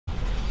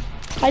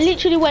I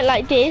literally went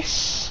like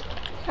this,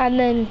 and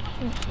then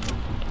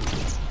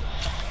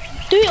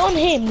do it on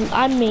him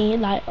and me,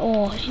 like,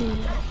 oh, yeah.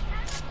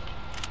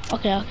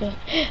 Okay.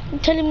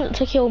 Tell him not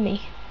to kill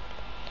me.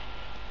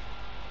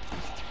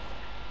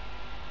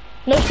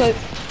 No scope.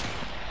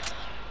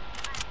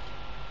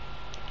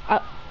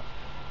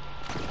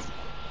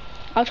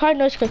 I'll try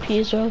no scope you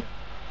as well.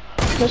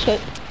 No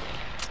scope.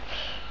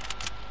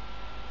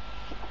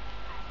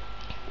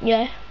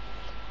 Yeah.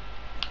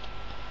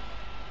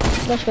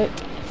 No scope.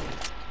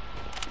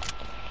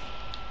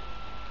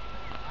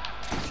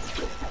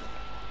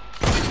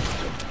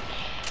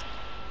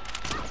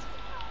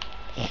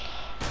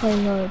 I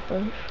know,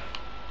 bro.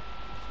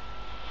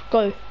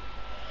 Go.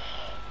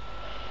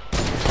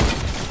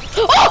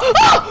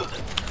 Oh!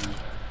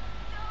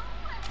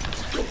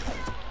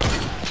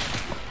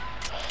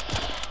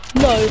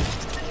 No.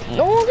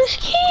 No, this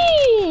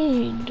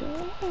kid.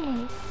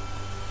 Oh.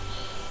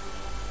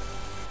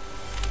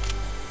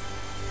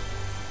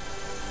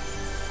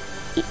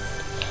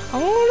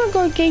 I'm gonna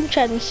go game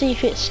chat and see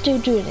if it's still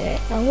doing it.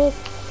 I'm gonna...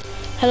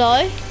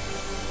 Hello?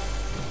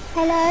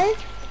 Hello?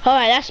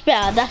 Alright, that's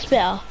better, that's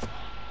better.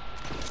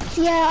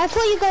 Yeah, I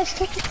thought you guys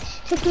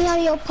took me out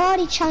of your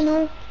party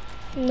channel.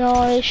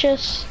 No, it's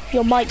just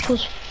your mic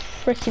was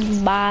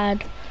freaking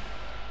bad.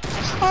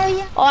 Oh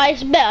yeah. Oh,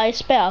 it's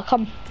better,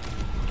 come.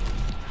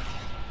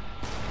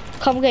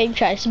 Come game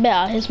chat, it's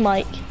better, his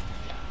mic.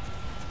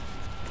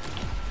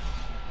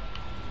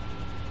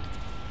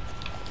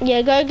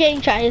 Yeah, go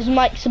game chat, his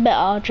mic's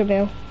better,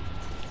 Jamil.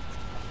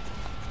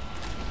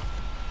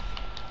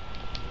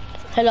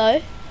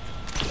 Hello?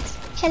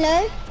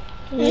 Hello?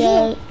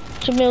 Yeah,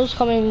 Jamil's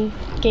coming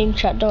game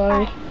chat, don't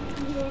worry.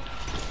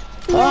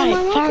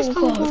 Alright, thank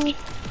God.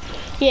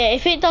 Yeah,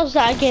 if it does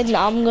that again,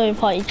 I'm going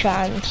party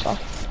chat and stuff.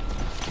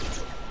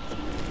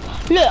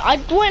 Look, I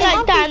went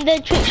like that and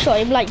then trick shot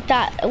him like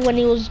that when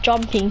he was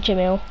jumping,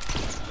 Jamil.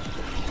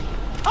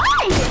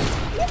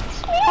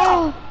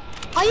 Oh,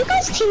 are you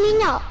guys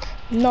teaming up?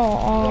 No,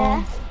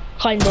 Yeah.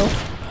 kind of.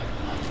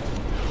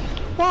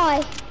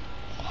 Why?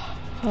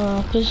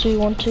 Because we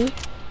want to.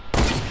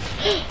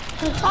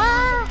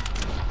 Ah!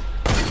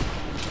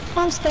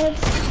 I'm scared.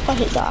 I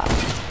hit that.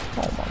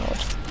 Oh my God.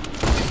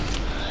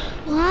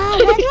 Wow, why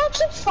do I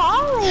keep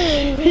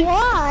falling?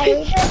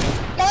 Why?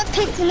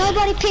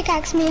 Nobody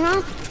pickaxe me,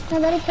 huh?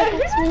 Nobody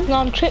pickaxe me? No,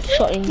 I'm trick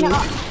shotting you. No.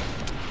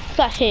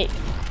 That hit.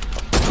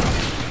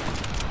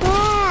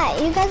 Yeah,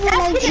 you guys are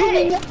like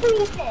teaming up.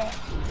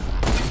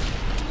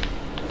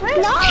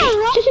 No,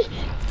 what?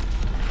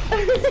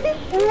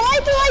 Why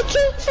do I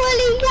keep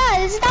falling down?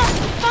 It's not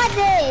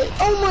funny.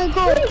 Oh my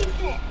God.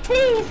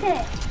 Please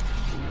hit.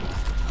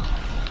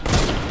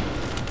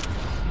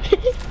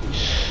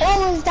 What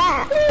was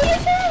that?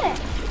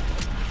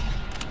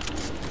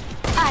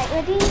 Alright,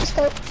 ready?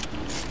 Scope.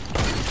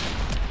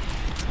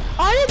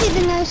 I already did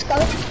the no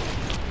scope.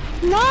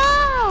 No!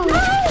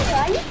 No!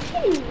 Are you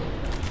kidding?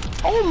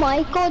 Oh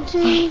my God,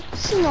 dude.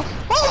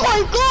 Oh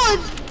my God!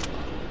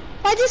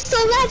 I just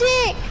saw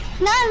magic!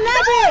 No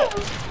magic!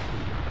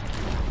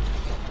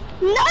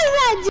 No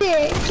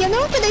magic! You're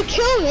not gonna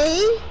kill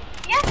me!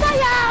 Yes I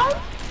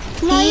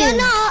am! No you're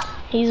not!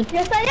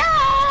 Yes I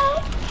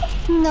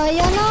am! No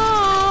you're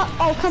not!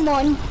 Oh come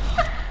on!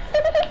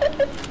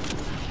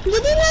 You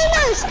didn't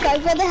know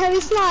scope with the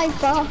heavy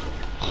sniper?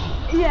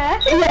 Yeah.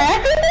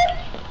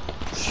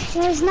 It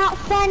was not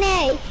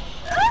funny.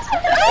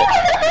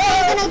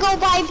 You're gonna go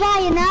bye-bye,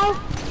 you know?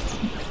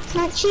 It's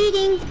not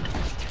cheating.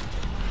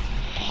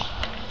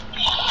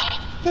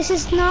 This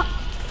is not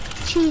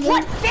cheating.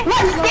 What's this? I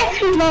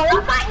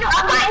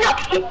might not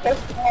hit this.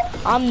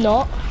 I'm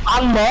not.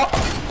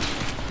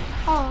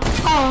 Oh.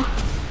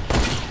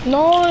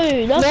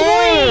 No, that's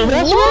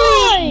why.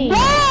 Why?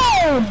 No!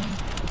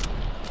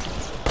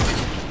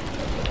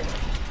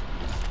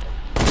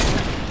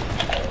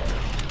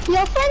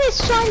 Your friend is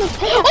trying to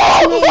pick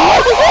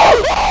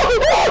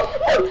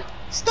me.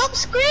 Stop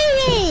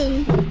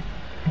screaming!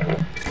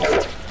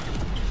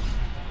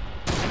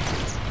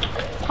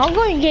 I'm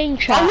going game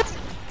chat.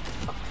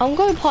 I'm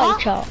going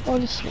party chat,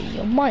 honestly,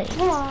 you're mine.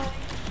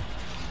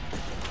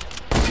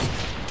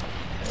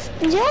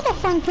 Is your other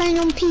friend playing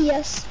on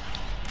PS?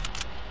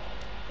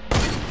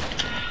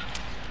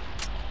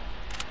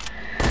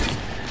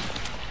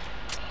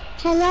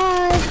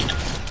 Hello?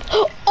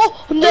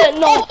 Oh, no.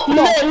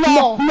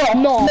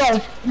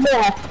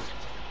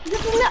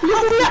 This is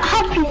not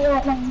happening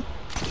right now.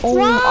 Oh,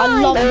 I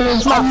love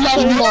this map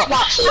so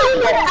much.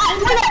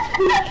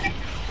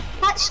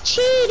 That's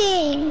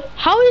cheating!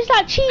 How is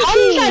that cheating?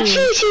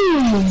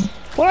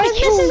 What I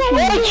killed?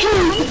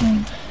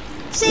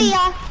 See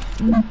ya!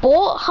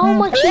 What? How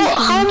am I cheating?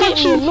 I'm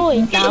getting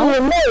annoyed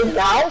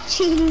now.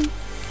 Cheating.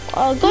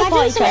 Go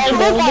party chat,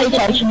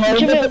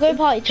 Jamil, go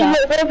party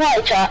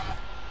chat.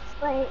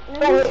 Wait,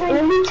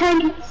 let me turn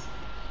this.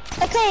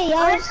 Okay,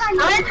 I'm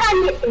gonna turn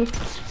this.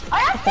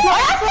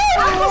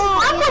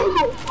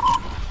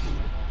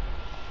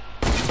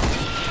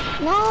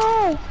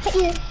 No!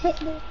 Hit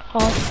me.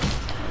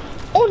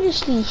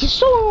 Honestly, he's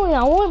so annoying.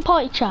 I want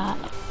party chat.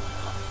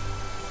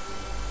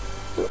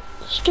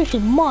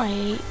 Stupid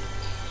mate.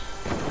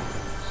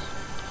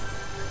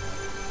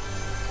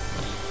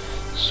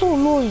 So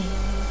annoying.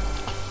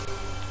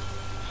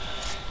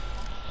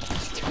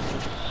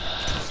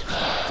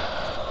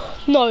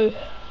 No,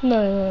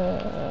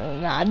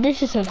 nah,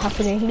 this isn't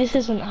happening. This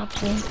isn't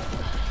happening.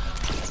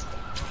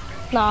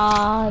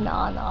 Nah,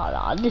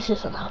 this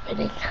isn't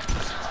happening.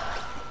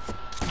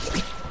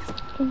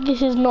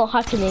 This is not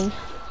happening.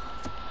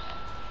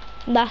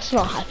 That's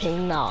not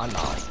happening. No.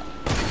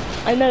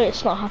 I know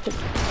it's not happening.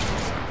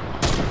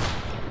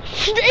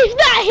 Is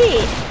that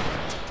here?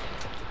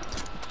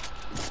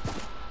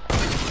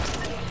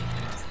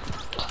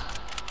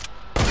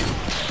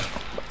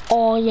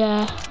 Oh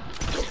yeah.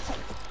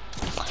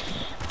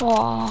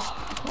 Oh,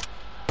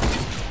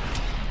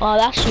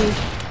 that's you.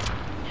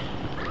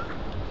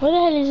 Where the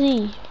hell is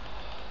he?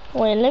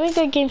 Wait, let me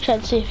go game chat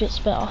and see if it's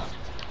better.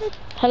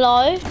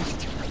 Hello?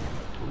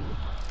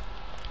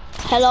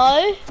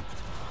 Hello?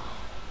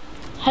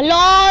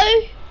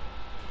 Hello?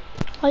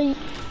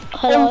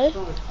 Hello?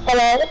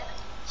 Hello?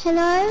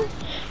 Hello?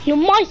 Your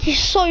mic is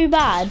so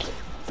bad.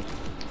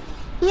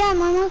 Yeah,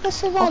 my mic is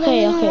so bad.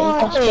 Okay,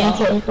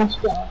 that's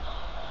better.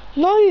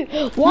 No,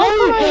 why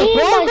can't I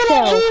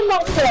hear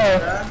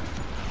myself?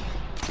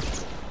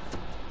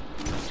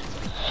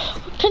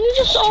 Can you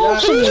just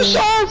answer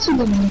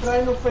me?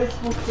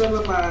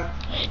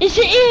 It's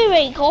the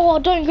earring. Oh,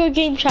 don't go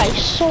game chat.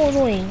 It's so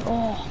annoying.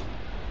 Oh,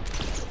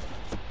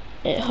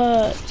 it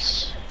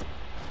hurts.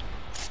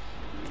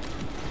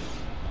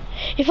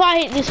 If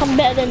I hit this, I'm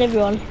better than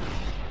everyone.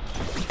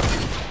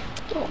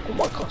 Oh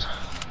my god.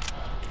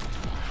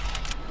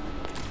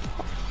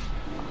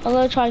 I'm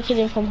gonna try and kill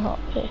him from up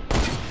here.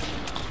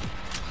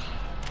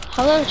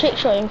 I'm gonna trick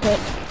shot him quick.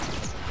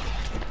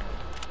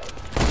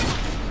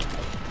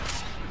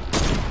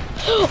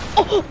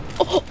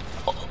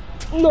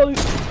 No,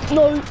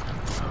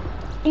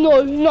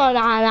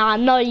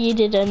 you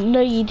didn't.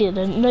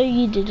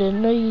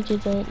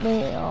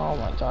 Oh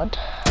my god.